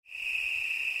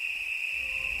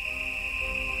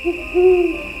It's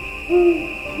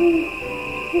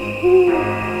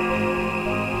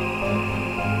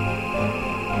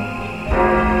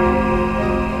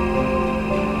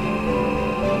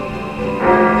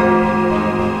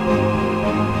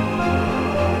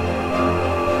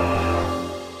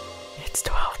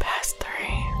 12 past 3.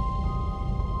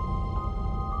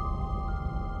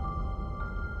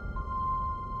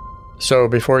 So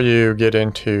before you get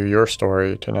into your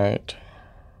story tonight,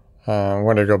 I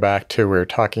wanted to go back to, we were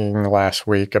talking last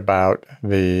week about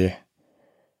the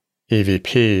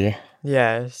EVP.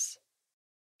 Yes.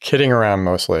 Kidding around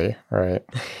mostly, right?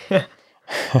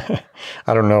 I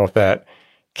don't know if that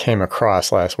came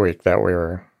across last week that we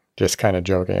were just kind of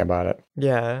joking about it.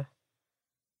 Yeah.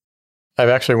 I've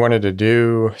actually wanted to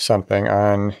do something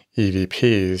on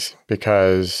EVPs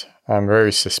because I'm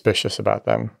very suspicious about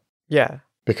them. Yeah.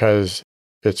 Because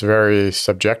it's very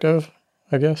subjective,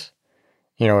 I guess.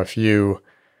 You know, if you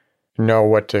know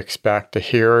what to expect to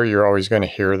hear, you're always going to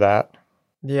hear that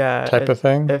Yeah. type of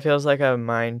thing. It feels like a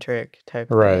mind trick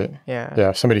type Right. thing. Yeah. Yeah.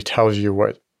 If somebody tells you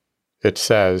what it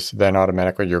says, then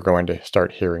automatically you're going to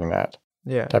start hearing that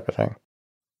Yeah. type of thing.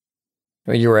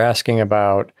 You were asking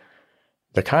about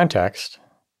the context,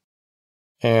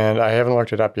 and I haven't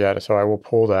looked it up yet, so I will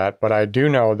pull that. But I do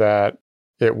know that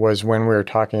it was when we were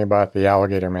talking about the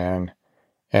alligator man,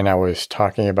 and I was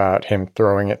talking about him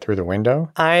throwing it through the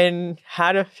window. I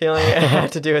had a feeling it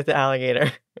had to do with the alligator.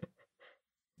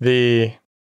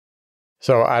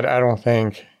 So I don't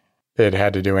think it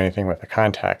had to do anything with the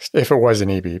context. If it was an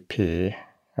EVP,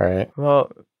 right?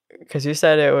 Well, because you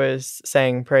said it was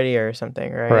saying pretty or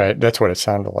something, right? Right. That's what it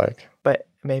sounded like. But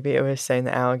maybe it was saying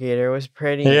the alligator was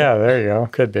pretty. Yeah, there you go.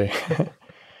 Could be.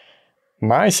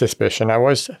 My suspicion, I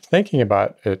was thinking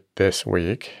about it this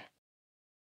week,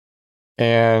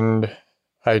 and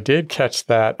I did catch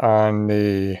that on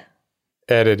the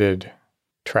edited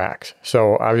tracks.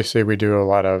 So obviously we do a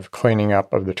lot of cleaning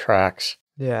up of the tracks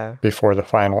before the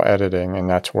final editing, and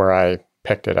that's where I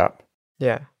picked it up.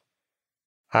 Yeah.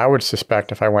 I would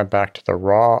suspect if I went back to the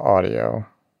raw audio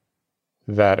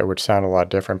that it would sound a lot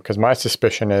different, because my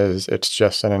suspicion is it's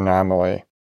just an anomaly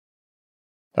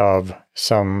of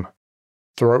some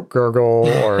throat gurgle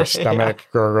or stomach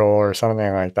gurgle or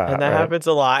something like that. And that happens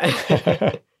a lot.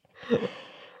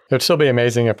 It'd still be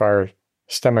amazing if our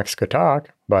stomachs could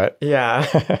talk, but...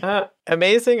 Yeah.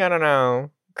 Amazing? I don't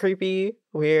know. Creepy?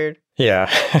 Weird? Yeah.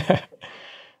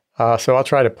 So I'll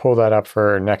try to pull that up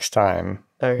for next time,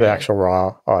 the actual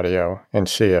raw audio, and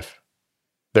see if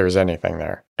there's anything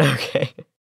there. Okay.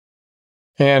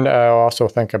 And I'll also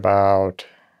think about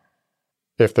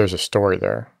if there's a story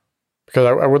there. Because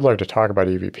I would like to talk about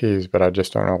EVPs, but I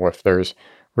just don't know if there's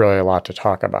really a lot to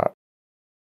talk about.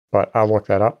 But I'll look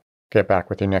that up, get back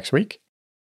with you next week.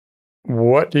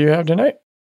 What do you have tonight?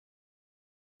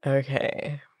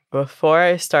 Okay. Before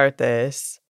I start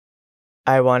this,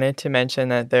 I wanted to mention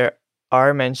that there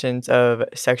are mentions of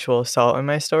sexual assault in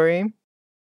my story.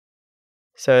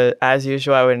 So, as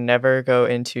usual, I would never go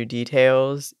into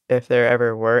details if there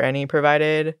ever were any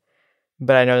provided.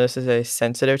 But I know this is a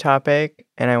sensitive topic,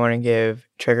 and I want to give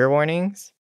trigger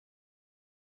warnings.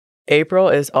 April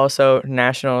is also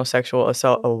National Sexual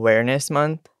Assault Awareness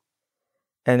Month.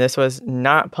 And this was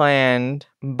not planned,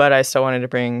 but I still wanted to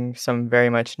bring some very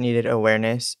much needed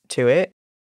awareness to it.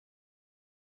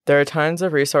 There are tons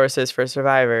of resources for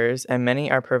survivors, and many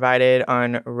are provided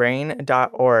on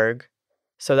rainn.org.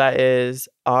 So that is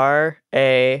RAINN.org.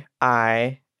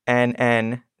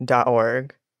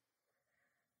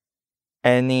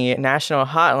 And the national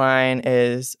hotline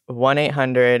is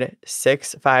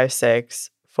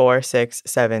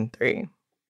 1-800-656-4673.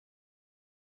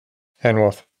 And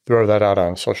we'll throw that out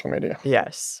on social media.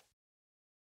 Yes.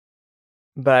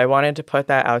 But I wanted to put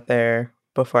that out there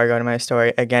before I go to my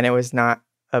story. Again, it was not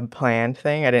a planned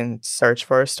thing. I didn't search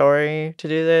for a story to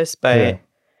do this, but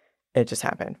it just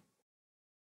happened.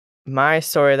 My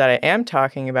story that I am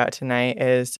talking about tonight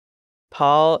is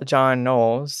Paul John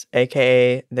Knowles,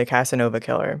 a.k.a. the Casanova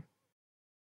Killer.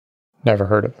 Never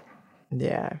heard of him.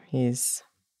 Yeah,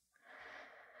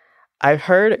 I've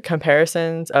heard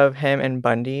comparisons of him and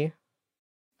Bundy.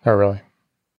 Oh, really?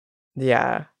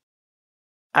 Yeah.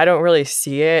 I don't really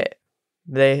see it.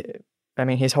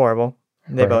 He's horrible.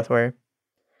 They both were.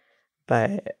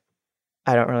 But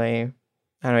I don't know,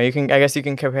 I guess you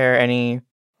can compare any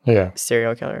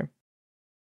serial killer.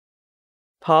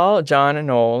 Paul John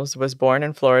Knowles was born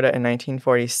in Florida in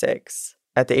 1946.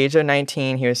 At the age of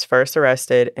 19, he was first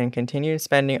arrested and continued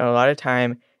spending a lot of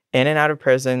time in and out of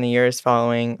prison the years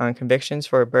following on convictions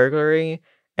for burglary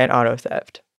and auto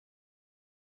theft.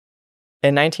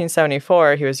 In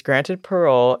 1974, he was granted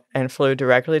parole and flew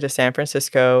directly to San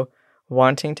Francisco,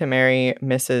 wanting to marry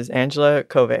Mrs. Angela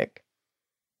Kovic,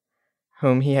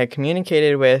 whom he had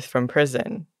communicated with from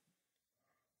prison.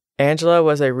 Angela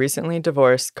was a recently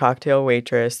divorced cocktail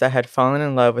waitress that had fallen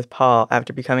in love with Paul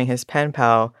after becoming his pen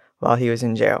pal while he was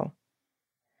in jail.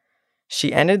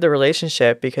 She ended the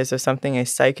relationship because of something a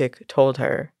psychic told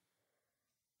her.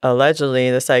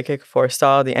 Allegedly, the psychic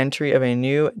foresaw the entry of a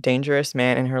new, dangerous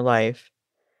man in her life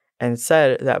and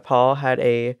said that Paul had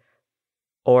a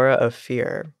aura of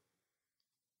fear.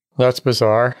 That's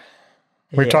bizarre.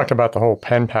 We've Yeah. talked about the whole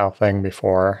pen pal thing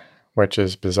before, which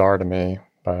is bizarre to me,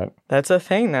 but That's a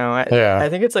thing, though. I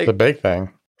think it's it's a like big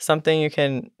thing. something you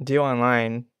can do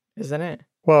online, isn't it?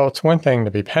 Well, it's one thing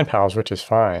to be pen pals, which is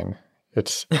fine.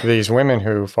 It's these women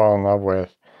who fall in love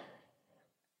with,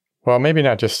 well, maybe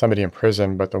not just somebody in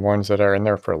prison, but the ones that are in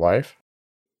there for life.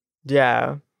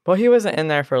 Yeah. Well, he wasn't in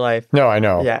there for life. No, I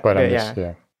know, Yeah, but I'm but just,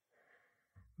 yeah.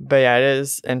 But yeah, it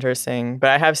is interesting. But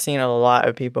I have seen a lot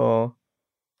of people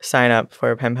sign up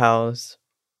for pen pals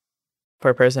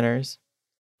for prisoners.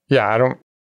 Yeah, I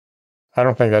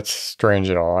don't think that's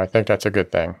strange at all. I think that's a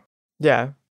good thing. Yeah.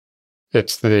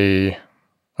 It's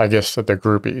I guess, the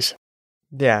groupies.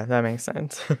 Yeah, that makes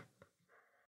sense.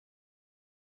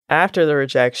 After the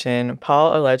rejection,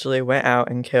 Paul allegedly went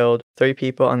out and killed 3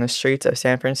 people on the streets of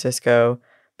San Francisco,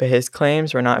 but his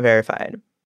claims were not verified.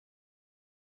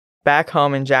 Back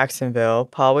home in Jacksonville,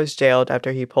 Paul was jailed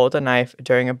after he pulled a knife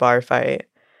during a bar fight,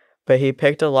 but he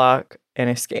picked a lock and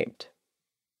escaped.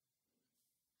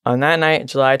 On that night,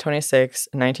 July 26,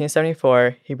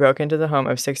 1974, he broke into the home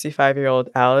of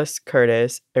 65-year-old Alice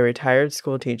Curtis, a retired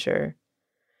school teacher.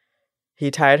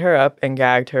 He tied her up and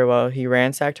gagged her while he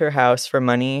ransacked her house for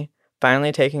money,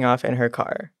 finally taking off in her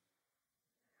car.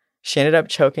 She ended up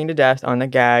choking to death on the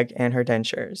gag and her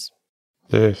dentures.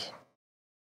 Jeez.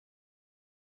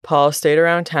 Paul stayed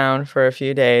around town for a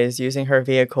few days using her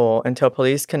vehicle until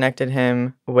police connected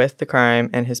him with the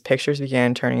crime and his pictures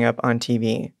began turning up on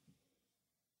TV.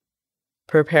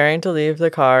 Preparing to leave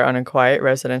the car on a quiet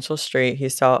residential street, he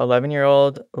saw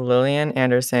 11-year-old Lillian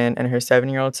Anderson and her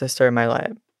 7-year-old sister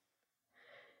Mylette.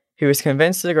 He was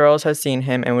convinced the girls had seen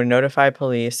him and would notify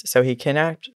police, so he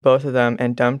kidnapped both of them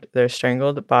and dumped their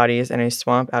strangled bodies in a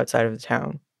swamp outside of the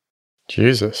town.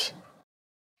 Jesus.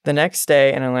 The next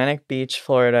day in Atlantic Beach,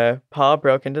 Florida, Paul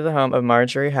broke into the home of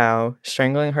Marjorie Howe,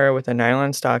 strangling her with a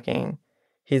nylon stocking.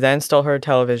 He then stole her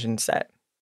television set.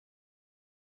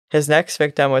 His next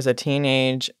victim was a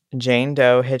teenage Jane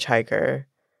Doe hitchhiker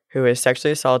who was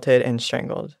sexually assaulted and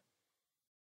strangled.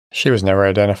 She was never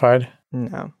identified?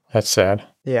 No. That's sad.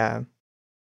 Yeah.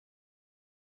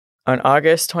 On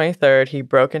August 23rd, he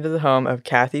broke into the home of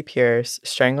Kathy Pierce,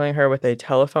 strangling her with a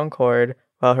telephone cord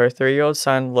while her 3-year-old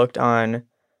son looked on,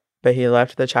 but he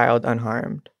left the child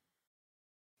unharmed.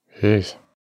 Jeez.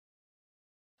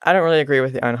 I don't really agree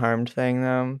with the unharmed thing,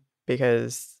 though,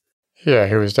 because... Yeah,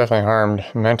 he was definitely harmed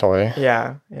mentally.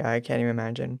 Yeah, I can't even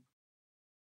imagine.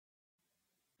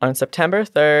 On September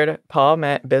 3rd, Paul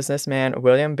met businessman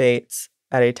William Bates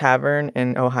at a tavern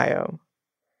in Ohio.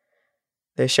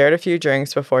 They shared a few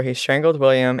drinks before he strangled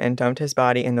William and dumped his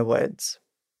body in the woods.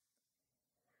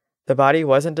 The body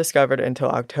wasn't discovered until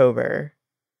October.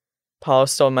 Paul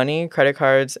stole money, credit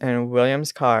cards, and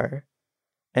William's car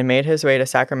and made his way to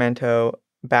Sacramento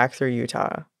back through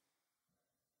Utah.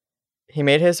 He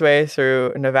made his way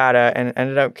through Nevada and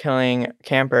ended up killing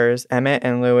campers Emmett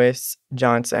and Lewis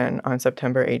Johnson on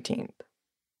September 18th.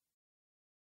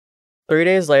 3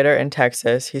 days later in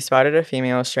Texas, he spotted a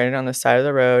female stranded on the side of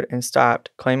the road and stopped,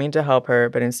 claiming to help her,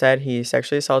 but instead he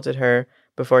sexually assaulted her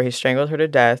before he strangled her to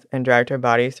death and dragged her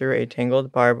body through a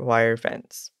tangled barbed wire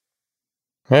fence.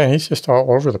 Man, he's just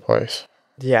all over the place.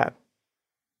 Yeah.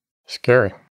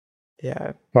 Scary.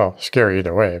 Yeah. Well, scary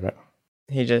either way, but...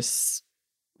 He just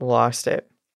lost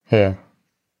it. Yeah.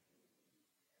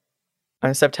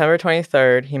 On September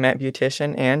 23rd, he met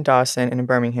beautician Ann Dawson in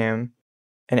Birmingham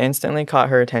and instantly caught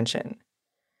her attention.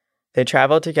 They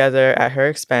traveled together at her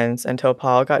expense until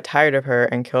Paul got tired of her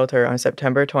and killed her on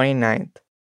September 29th,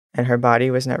 and her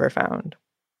body was never found.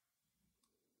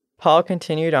 Paul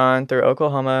continued on through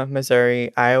Oklahoma,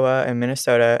 Missouri, Iowa, and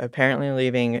Minnesota, apparently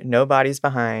leaving no bodies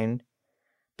behind,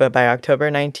 but by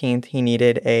October 19th, he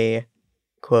needed a,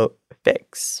 quote,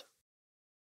 fix.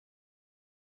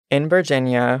 In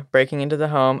Virginia, breaking into the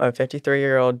home of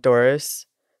 53-year-old Doris,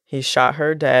 he shot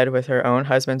her dead with her own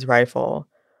husband's rifle,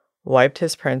 wiped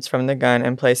his prints from the gun,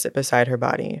 and placed it beside her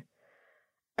body.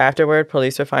 Afterward,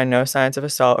 police would find no signs of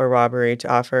assault or robbery to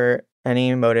offer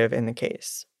any motive in the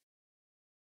case.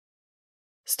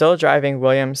 Still driving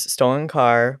Williams' stolen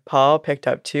car, Paul picked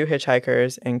up 2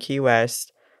 hitchhikers in Key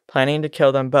West, planning to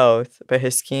kill them both, but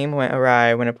his scheme went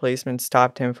awry when a policeman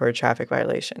stopped him for a traffic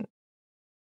violation.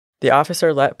 The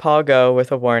officer let Paul go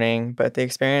with a warning, but the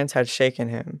experience had shaken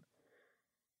him.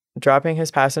 Dropping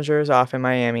his passengers off in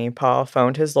Miami, Paul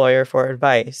phoned his lawyer for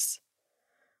advice.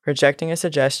 Rejecting a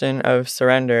suggestion of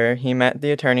surrender, he met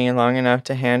the attorney long enough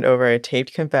to hand over a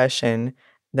taped confession,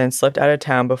 then slipped out of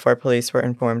town before police were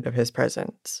informed of his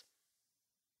presence.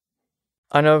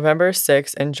 On November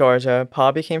 6 in Georgia,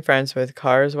 Paul became friends with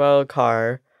Carswell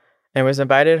Carr and was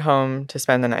invited home to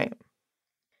spend the night.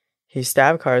 He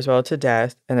stabbed Carswell to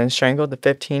death and then strangled the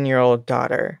 15-year-old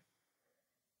daughter.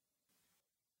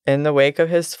 In the wake of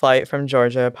his flight from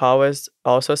Georgia, Paul was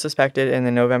also suspected in the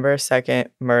November 2nd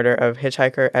murder of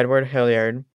hitchhiker Edward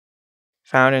Hilliard,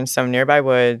 found in some nearby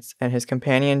woods, and his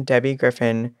companion Debbie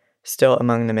Griffin, still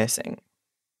among the missing.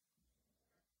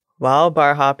 While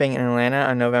bar hopping in Atlanta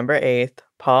on November 8th,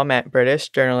 Paul met British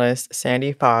journalist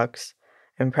Sandy Fox,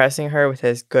 impressing her with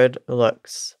his good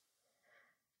looks.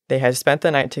 They had spent the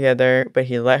night together, but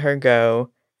he let her go,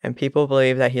 and people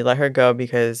believe that he let her go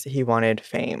because he wanted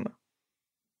fame.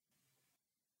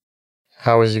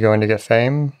 How was he going to get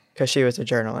fame? Because she was a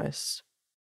journalist.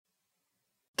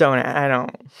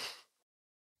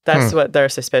 That's what their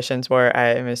suspicions were.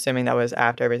 I'm assuming that was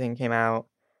after everything came out.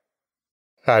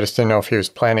 I just didn't know if he was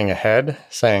planning ahead,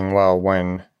 saying, well,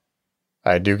 when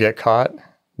I do get caught,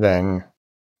 then...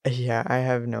 Yeah, I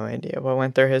have no idea what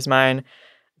went through his mind.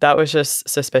 That was just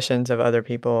suspicions of other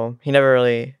people. He never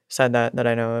really said that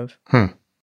I know of.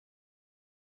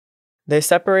 They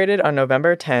separated on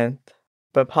November 10th,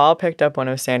 but Paul picked up one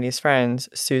of Sandy's friends,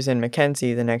 Susan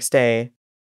McKenzie, the next day,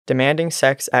 demanding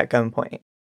sex at gunpoint.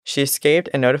 She escaped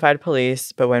and notified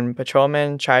police, but when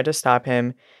patrolmen tried to stop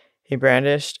him, he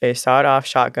brandished a sawed-off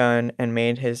shotgun and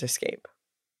made his escape.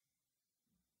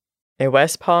 In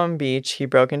West Palm Beach, he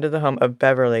broke into the home of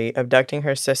Beverly, abducting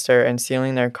her sister and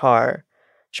stealing their car,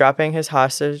 dropping his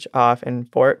hostage off in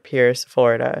Fort Pierce,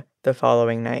 Florida, the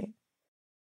following night.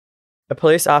 A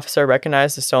police officer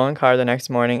recognized the stolen car the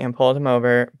next morning and pulled him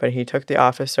over, but he took the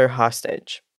officer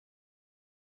hostage.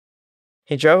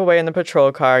 He drove away in the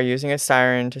patrol car using a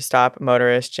siren to stop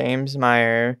motorist James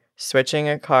Meyer,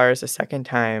 switching cars a second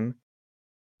time.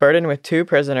 Burdened with 2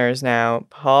 prisoners now,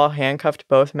 Paul handcuffed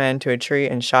both men to a tree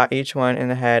and shot each one in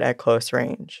the head at close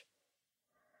range.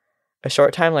 A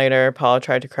short time later, Paul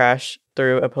tried to crash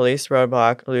through a police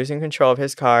roadblock, losing control of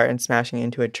his car and smashing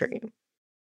into a tree.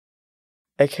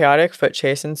 A chaotic foot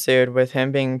chase ensued, with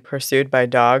him being pursued by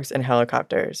dogs and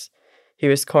helicopters. He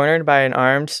was cornered by an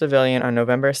armed civilian on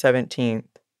November 17th.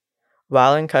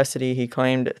 While in custody, he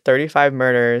claimed 35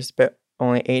 murders, but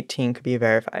only 18 could be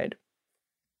verified.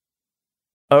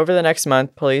 Over the next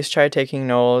month, police tried taking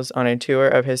Knowles on a tour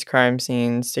of his crime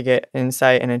scenes to get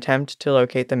insight and attempt to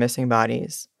locate the missing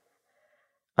bodies.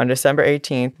 On December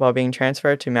 18th, while being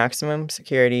transferred to maximum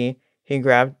security, he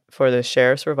grabbed for the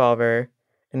sheriff's revolver,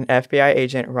 and FBI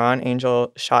agent Ron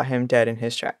Angel shot him dead in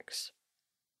his tracks.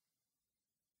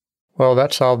 Well,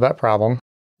 that solved that problem.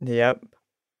 Yep.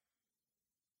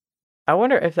 I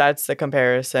wonder if that's the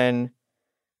comparison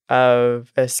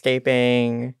of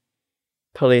escaping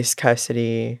police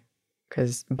custody,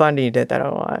 because Bundy did that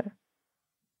a lot.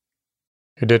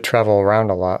 He did travel around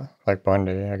a lot, like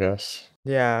Bundy, I guess.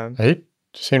 Yeah. He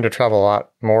seemed to travel a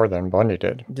lot more than Bundy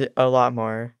did. A lot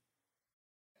more.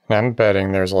 And I'm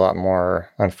betting there's a lot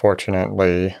more,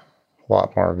 unfortunately, a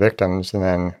lot more victims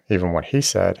than even what he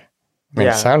said. I mean,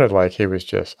 It sounded like he was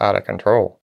just out of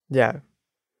control. Yeah.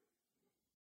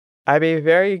 I'd be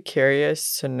very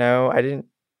curious to know. I didn't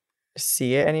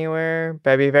see it anywhere,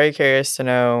 but I'd be very curious to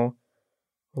know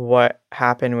what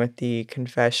happened with the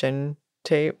confession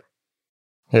tape.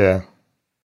 Yeah.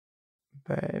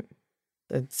 But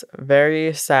it's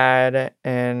very sad,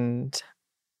 and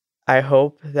I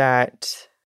hope that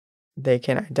they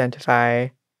can identify.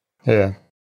 Yeah.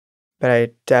 But I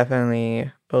definitely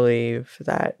believe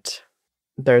that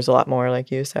there's a lot more, like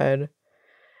you said.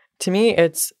 To me,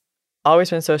 it's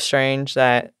always been so strange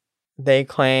that they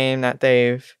claim that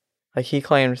he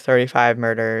claimed 35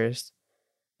 murders,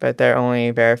 but they're only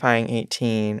verifying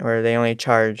 18, or they only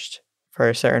charged for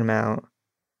a certain amount.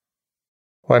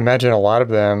 Well, I imagine a lot of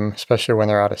them, especially when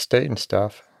they're out of state and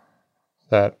stuff,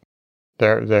 that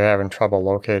they're having trouble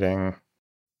locating.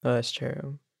 Oh, that's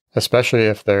true. Especially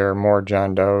if they're more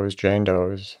Jane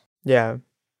Does. Yeah.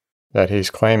 That he's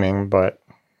claiming, but,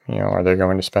 are they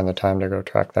going to spend the time to go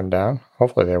track them down?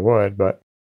 Hopefully they would, but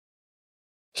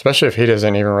especially if he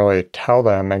doesn't even really tell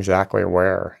them exactly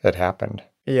where it happened.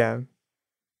 Yeah.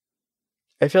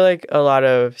 I feel like a lot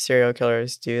of serial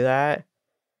killers do that.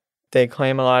 they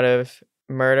claim a lot of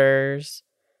murders,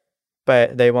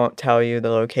 but they won't tell you the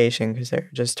location because they're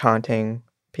just taunting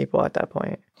people at that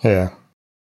point. Yeah.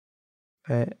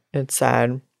 But it's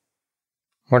sad.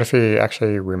 What if he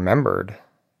actually remembered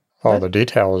all the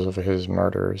details of his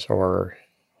murders, or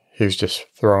he was just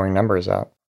throwing numbers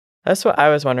out? That's what I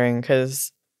was wondering,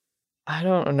 because I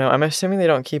don't know. I'm assuming they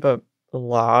don't keep a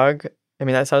log. I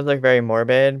mean, that sounds like very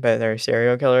morbid, but they're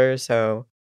serial killers, so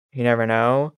you never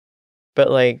know. But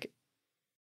like,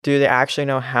 do they actually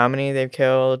know how many they've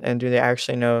killed, and do they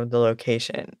actually know the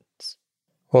locations?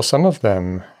 Well, some of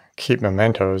them keep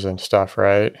mementos and stuff,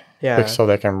 right? Yeah. Like, so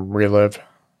they can relive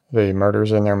the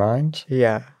murders in their minds.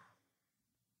 Yeah.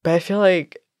 But I feel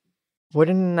like,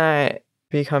 wouldn't that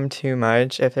become too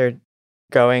much if they're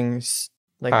going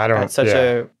like at such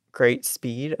a great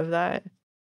speed of that?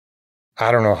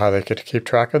 I don't know how they could keep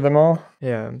track of them all.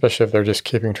 Yeah. Especially if they're just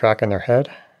keeping track in their head.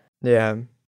 Yeah.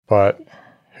 But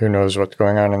who knows what's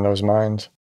going on in those minds?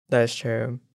 That's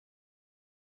true.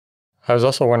 I was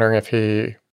also wondering if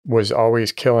he was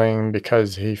always killing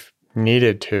because he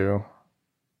needed to,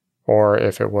 or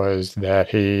if it was that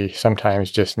he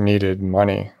sometimes just needed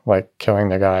money, like killing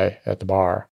the guy at the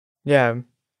bar. Yeah.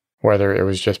 Whether it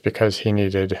was just because he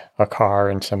needed a car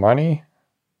and some money,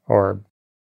 or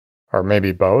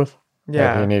maybe both.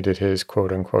 Yeah. He needed his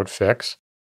quote-unquote fix,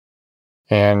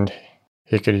 and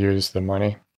he could use the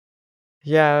money.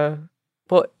 Yeah.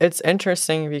 Well, it's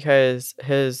interesting because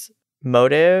his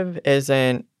motive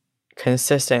isn't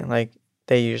consistent like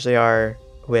they usually are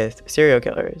with serial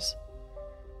killers.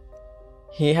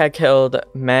 He had killed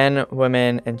men,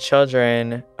 women, and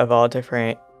children of all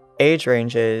different age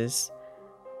ranges,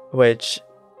 which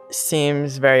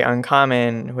seems very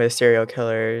uncommon with serial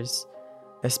killers,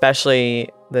 especially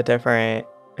the different,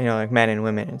 like men and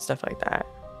women and stuff like that.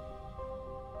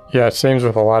 Yeah, it seems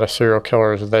with a lot of serial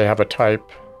killers, they have a type.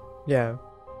 Yeah.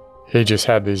 He just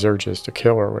had these urges to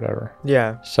kill or whatever.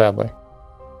 Yeah. Sadly.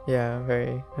 Yeah,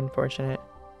 very unfortunate.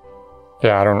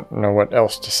 Yeah, I don't know what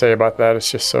else to say about that.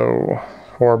 It's just so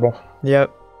horrible.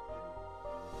 Yep.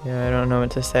 Yeah, I don't know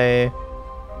what to say.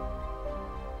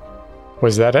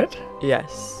 Was that it?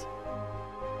 Yes.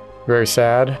 Very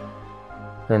sad.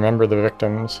 Remember the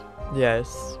victims.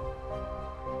 Yes.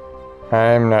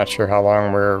 I'm not sure how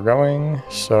long we're going,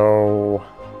 so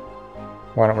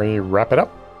why don't we wrap it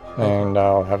up? And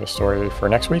I'll have a story for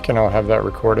next week, and I'll have that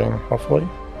recording, hopefully.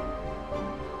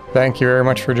 Thank you very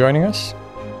much for joining us.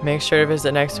 Make sure to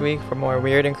visit next week for more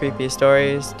weird and creepy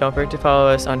stories. Don't forget to follow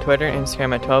us on Twitter and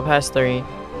Instagram at 12past3,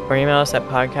 or email us at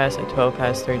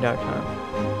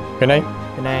podcast@12past3.com. Good night.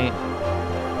 Good night.